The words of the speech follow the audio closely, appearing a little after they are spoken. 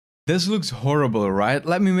This looks horrible, right?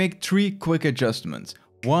 Let me make 3 quick adjustments.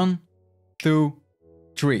 1, 2,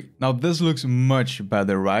 3. Now this looks much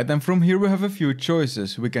better, right? And from here we have a few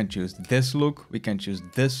choices. We can choose this look, we can choose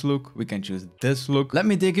this look, we can choose this look. Let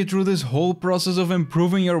me take you through this whole process of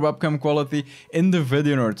improving your webcam quality in the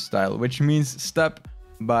video nerd style, which means step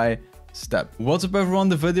by step. What's up everyone,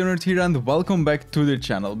 the video nerd here and welcome back to the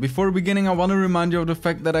channel. Before beginning, I want to remind you of the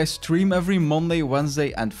fact that I stream every Monday,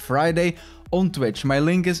 Wednesday and Friday on Twitch. My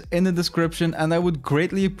link is in the description and I would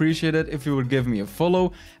greatly appreciate it if you would give me a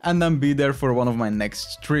follow and then be there for one of my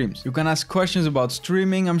next streams. You can ask questions about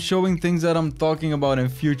streaming, I'm showing things that I'm talking about in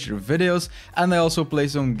future videos, and I also play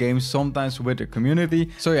some games sometimes with the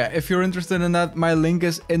community. So yeah, if you're interested in that, my link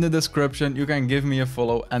is in the description. You can give me a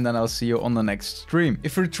follow and then I'll see you on the next stream.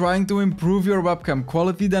 If you're trying to improve your webcam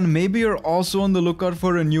quality, then maybe you're also on the lookout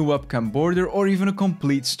for a new webcam border or even a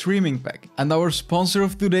complete streaming pack. And our sponsor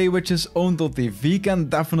of today, which is TV, can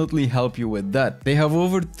definitely help you with that. They have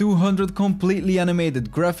over 200 completely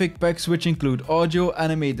animated graphic packs which include audio,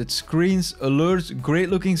 animated screens, alerts, great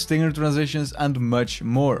looking stinger transitions and much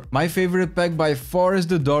more. My favorite pack by far is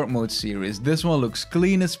the dark mode series. This one looks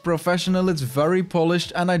clean, it's professional, it's very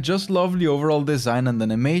polished and I just love the overall design and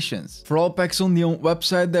animations. For all packs on the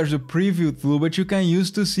website there's a preview tool which you can use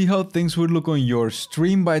to see how things would look on your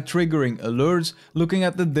stream by triggering alerts, looking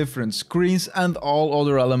at the different screens and all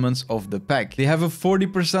other elements of the pack. They have a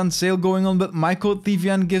 40% sale going on, but my code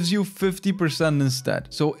TVN gives you 50% instead.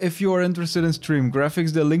 So if you are interested in stream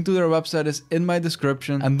graphics, the link to their website is in my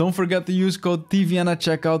description, and don't forget to use code TVN at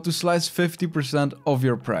checkout to slice 50% of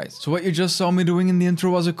your price. So what you just saw me doing in the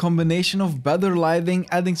intro was a combination of better lighting,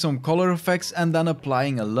 adding some color effects and then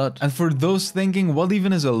applying a LUT. And for those thinking what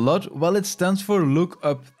even is a LUT, well, it stands for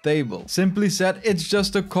lookup table. Simply said, it's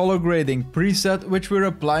just a color grading preset which we're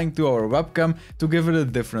applying to our webcam to give it a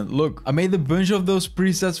different look. I made a bunch of those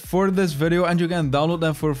presets for this video and you can download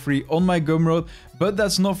them for free on my Gumroad, but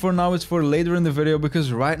that's not for now, it's for later in the video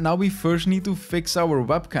because right now we first need to fix our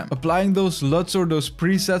webcam. Applying those LUTs or those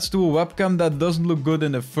presets to a webcam that doesn't look good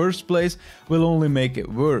in the first place will only make it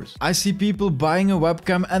worse. I see people buying a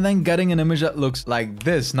webcam and then getting an image that looks like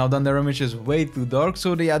this. Now then their image is way too dark,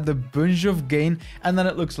 so they add a bunch of gain and then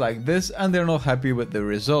it looks like this and they're not happy with the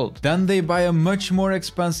result. Then they buy a much more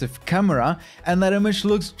expensive camera and that image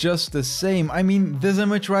looks just the same. I mean, this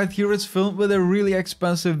image right here is filmed with a really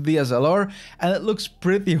expensive DSLR and it looks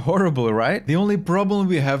pretty horrible, right? The only problem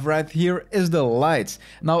we have right here is the lights.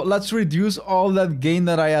 Now let's reduce all that gain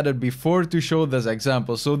that I added before to show this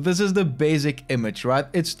example. So this is the basic image, right?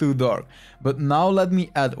 It's too dark. But now let me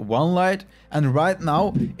add one light and right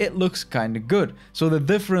now it looks kind of good. So the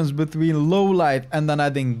difference between low light and then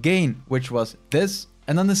adding gain, which was this,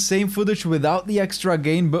 and then the same footage without the extra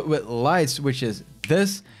gain but with lights, which is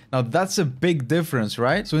this. Now that's a big difference,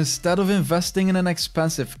 right? So instead of investing in an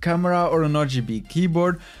expensive camera or an RGB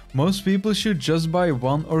keyboard, most people should just buy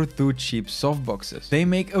 1 or 2 cheap softboxes. They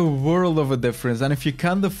make a world of a difference, and if you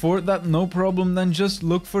can't afford that, no problem, then just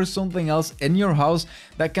look for something else in your house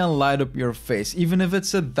that can light up your face. Even if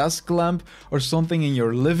it's a desk lamp or something in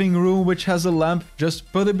your living room which has a lamp,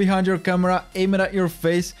 just put it behind your camera, aim it at your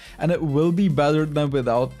face, and it will be better than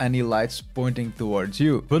without any lights pointing towards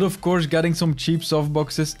you. But of course, getting some cheap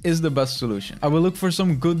softboxes is the best solution. I will look for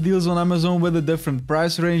some good deals on Amazon with the different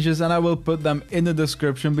price ranges and I will put them in the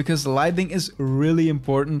description because lighting is really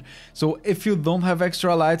important. So if you don't have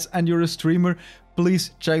extra lights and you're a streamer, please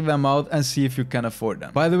check them out and see if you can afford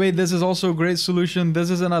them. By the way, this is also a great solution. This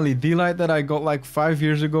is an LED light that I got like 5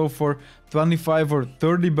 years ago for 25 or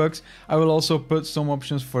 30 bucks. I will also put some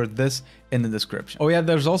options for this in the description. Oh yeah,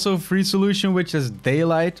 there's also a free solution which is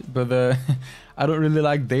daylight, but I don't really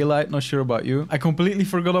like daylight, not sure about you. I completely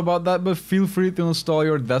forgot about that, but feel free to install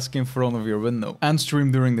your desk in front of your window and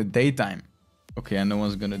stream during the daytime. Okay, and no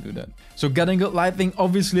one's gonna do that. So getting good lighting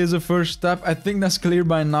obviously is a first step. I think that's clear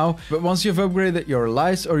by now. But once you've upgraded your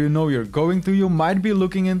lights or you know you're going to, you might be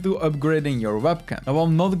looking into upgrading your webcam. Now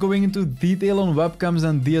I'm not going into detail on webcams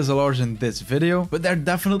and DSLRs in this video, but there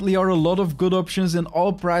definitely are a lot of good options in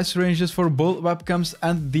all price ranges for both webcams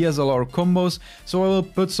and DSLR combos. So I will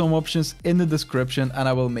put some options in the description and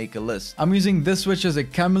I will make a list. I'm using this switch as a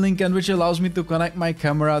cam link and which allows me to connect my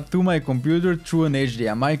camera to my computer through an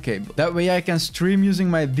HDMI cable. That way I can stream using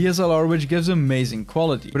my DSLR, which gives amazing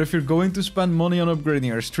quality. But if you're going to spend money on upgrading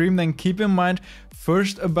your stream, then keep in mind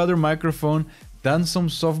first a better microphone, then some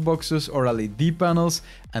softboxes or LED panels,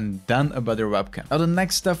 and then a better webcam. Now the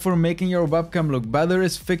next step for making your webcam look better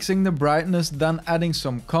is fixing the brightness, then adding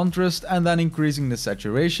some contrast, and then increasing the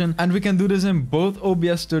saturation. And we can do this in both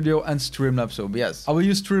OBS Studio and Streamlabs OBS. I will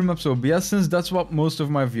use Streamlabs OBS since that's what most of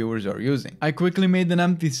my viewers are using. I quickly made an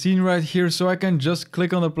empty scene right here, so I can just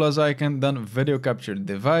click on the plus icon, then video capture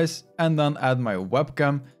device, and then add my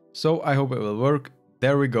webcam. So I hope it will work.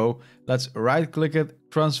 There we go. Let's right click it,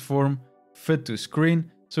 transform, fit to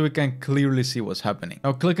screen, so we can clearly see what's happening.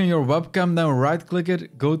 Now click on your webcam, then right click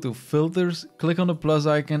it, go to filters, click on the plus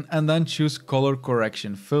icon, and then choose color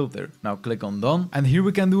correction filter. Now click on done, and here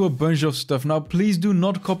we can do a bunch of stuff. Now please do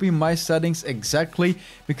not copy my settings exactly,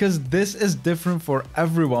 because this is different for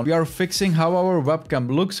everyone. We are fixing how our webcam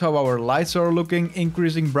looks, how our lights are looking,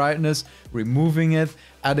 increasing brightness, removing it,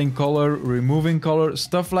 adding color, removing color,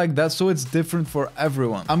 stuff like that, so it's different for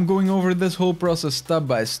everyone. I'm going over this whole process step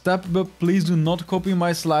by step, but please do not copy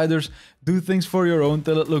my sliders. Do things for your own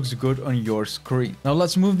till it looks good on your screen. Now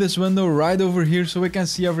let's move this window right over here so we can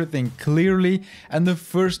see everything clearly, and the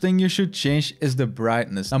first thing you should change is the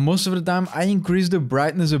brightness. Now most of the time I increase the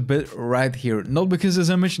brightness a bit right here, not because this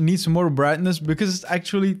image needs more brightness, because it's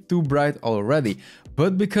actually too bright already,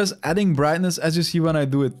 but because adding brightness, as you see when I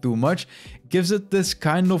do it too much, gives it this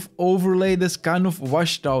kind of overlay, this kind of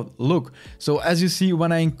washed out look. So as you see,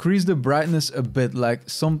 when I increase the brightness a bit, like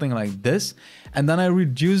something like this, and then I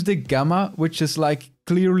reduce the gamma, which is like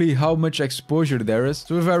clearly how much exposure there is.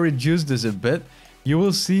 So if I reduce this a bit, you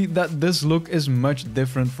will see that this look is much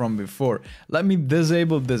different from before. Let me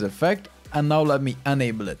disable this effect, and now let me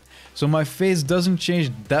enable it. So my face doesn't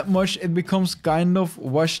change that much, it becomes kind of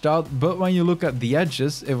washed out, but when you look at the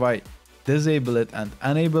edges, if I disable it and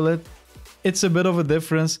enable it, it's a bit of a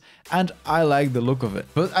difference, and I like the look of it.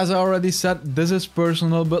 But as I already said, this is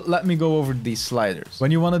personal, but let me go over these sliders. When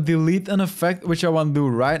you want to delete an effect, which I want to do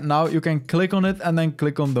right now, you can click on it and then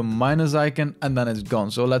click on the minus icon, and then it's gone.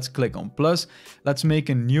 So let's click on plus, let's make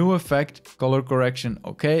a new effect, color correction,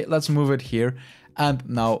 okay, let's move it here. And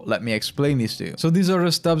now let me explain these to you. So these are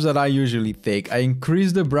the steps that I usually take. I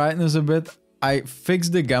increase the brightness a bit, I fix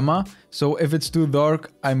the gamma, so if it's too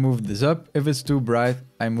dark, I move this up, if it's too bright,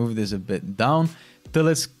 I move this a bit down, till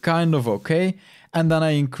it's kind of okay, and then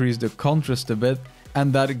I increase the contrast a bit,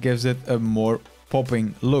 and that gives it a more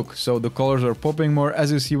popping look. So the colors are popping more,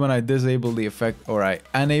 as you see when I disable the effect or I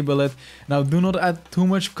enable it. Now do not add too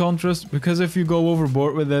much contrast, because if you go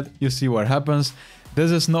overboard with it, you see what happens.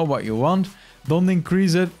 This is not what you want. Don't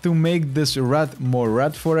increase it to make this red more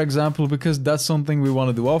red, for example, because that's something we want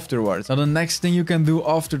to do afterwards. Now the next thing you can do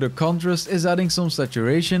after the contrast is adding some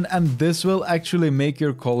saturation, and this will actually make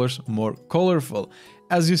your colors more colorful.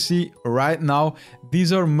 As you see right now,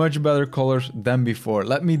 these are much better colors than before.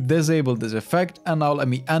 Let me disable this effect, and now let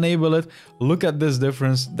me enable it. Look at this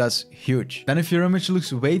difference, that's huge. Then if your image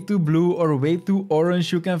looks way too blue or way too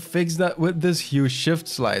orange, you can fix that with this hue shift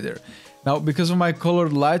slider. Now, because of my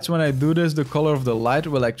colored lights, when I do this, the color of the light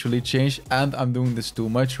will actually change, and I'm doing this too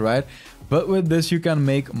much, right? But with this, you can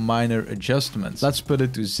make minor adjustments. Let's put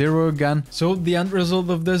it to 0 again. So the end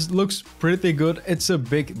result of this looks pretty good. It's a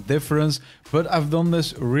big difference, but I've done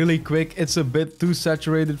this really quick. It's a bit too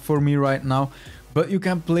saturated for me right now. But you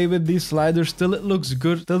can play with these sliders till it looks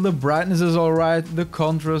good, till the brightness is alright, the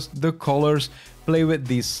contrast, the colors. Play with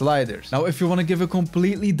these sliders. Now if you want to give a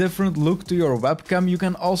completely different look to your webcam, you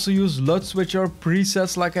can also use LUTs, which are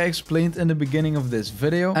presets like I explained in the beginning of this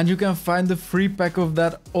video, and you can find the free pack of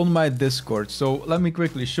that on my Discord. So let me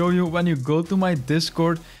quickly show you. When you go to my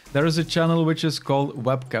Discord, there is a channel which is called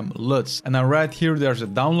Webcam LUTs, and then right here there's a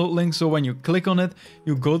download link. So when you click on it,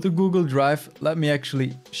 you go to Google Drive. Let me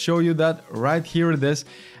actually show you that. Right here it is.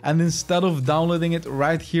 And instead of downloading it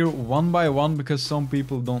right here one by one, because some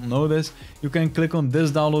people don't know this, you can click on this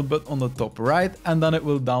download button on the top right, and then it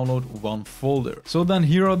will download one folder. So then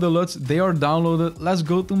here are the LUTs, they are downloaded. Let's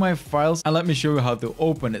go to my files and let me show you how to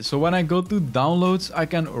open it. So when I go to downloads, I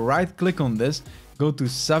can right click on this, go to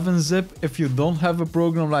 7-zip. If you don't have a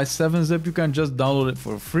program like 7-zip, you can just download it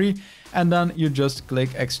for free, and then you just click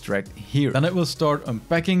extract here. Then it will start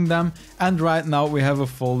unpacking them, and right now we have a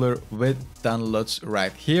folder with 10 LUTs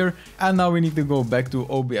right here. And now we need to go back to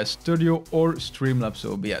OBS Studio or Streamlabs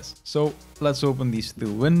OBS. So let's open these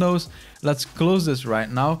two windows. Let's close this right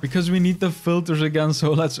now because we need the filters again.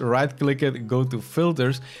 So let's right click it, go to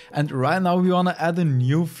filters, and right now we want to add a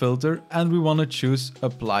new filter, and we want to choose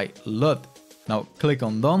apply LUT. Now click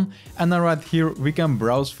on done, and then right here we can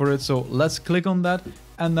browse for it. So let's click on that,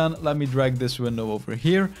 and then let me drag this window over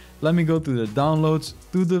here. Let me go to the downloads,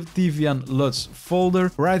 to the TVN LUTs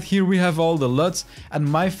folder. Right here we have all the LUTs, and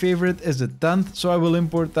my favorite is the 10th, so I will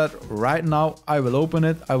import that right now. I will open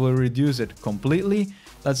it, I will reduce it completely.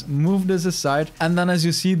 Let's move this aside, and then as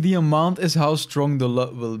you see, the amount is how strong the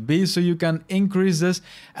LUT will be, so you can increase this,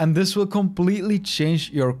 and this will completely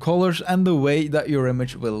change your colors and the way that your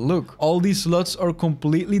image will look. All these LUTs are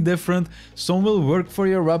completely different. Some will work for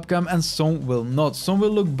your webcam and some will not. Some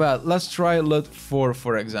will look bad. Let's try LUT 4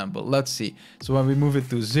 for example. Let's see. So when we move it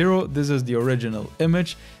to 0, this is the original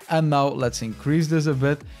image, and now let's increase this a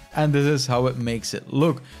bit, and this is how it makes it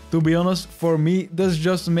look. To be honest, for me, this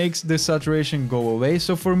just makes the saturation go away.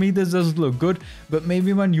 So for me, this doesn't look good, but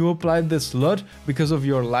maybe when you apply this LUT, because of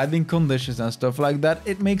your lighting conditions and stuff like that,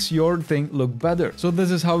 it makes your thing look better. So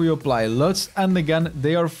this is how you apply LUTs, and again,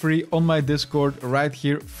 they are free on my Discord right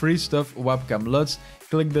here. Free stuff, webcam LUTs.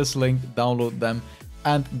 Click this link, download them,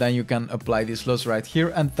 and then you can apply these LUTs right here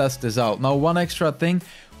and test this out. Now, one extra thing.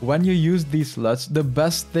 When you use these LUTs, the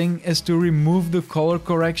best thing is to remove the color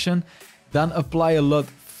correction, then apply a LUT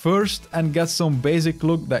first and get some basic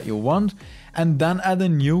look that you want, and then add a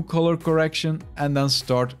new color correction and then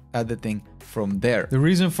start editing from there. The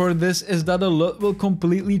reason for this is that a LUT will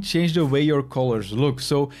completely change the way your colors look.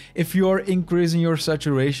 So if you are increasing your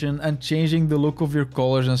saturation and changing the look of your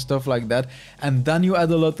colors and stuff like that, and then you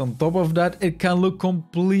add a LUT on top of that, it can look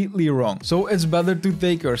completely wrong. So it's better to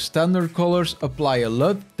take your standard colors, apply a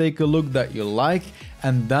LUT, take a look that you like,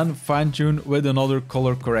 and then fine-tune with another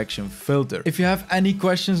color correction filter. If you have any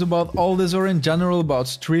questions about all this or in general about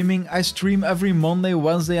streaming, I stream every Monday,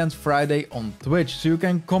 Wednesday and Friday on Twitch. So you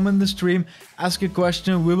can come in the stream, ask a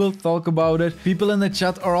question, we will talk about it. People in the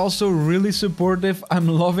chat are also really supportive. I'm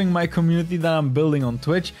loving my community that I'm building on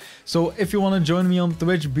Twitch. So if you want to join me on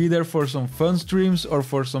Twitch, be there for some fun streams or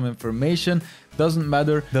for some information. Doesn't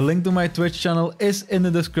matter. The link to my Twitch channel is in the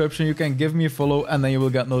description. You can give me a follow and then you will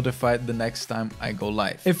get notified the next time I go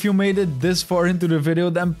live. If you made it this far into the video,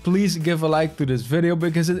 then please give a like to this video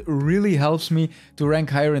because it really helps me to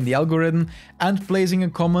rank higher in the algorithm, and placing a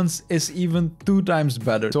comment is even 2 times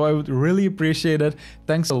better. So I would really appreciate it.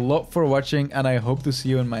 Thanks a lot for watching, and I hope to see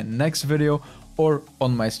you in my next video or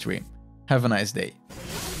on my stream. Have a nice day.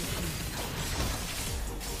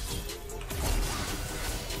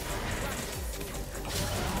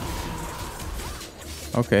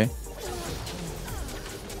 Okay.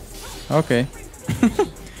 Okay.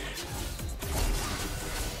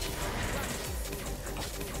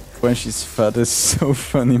 When she's fat is so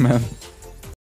funny, man.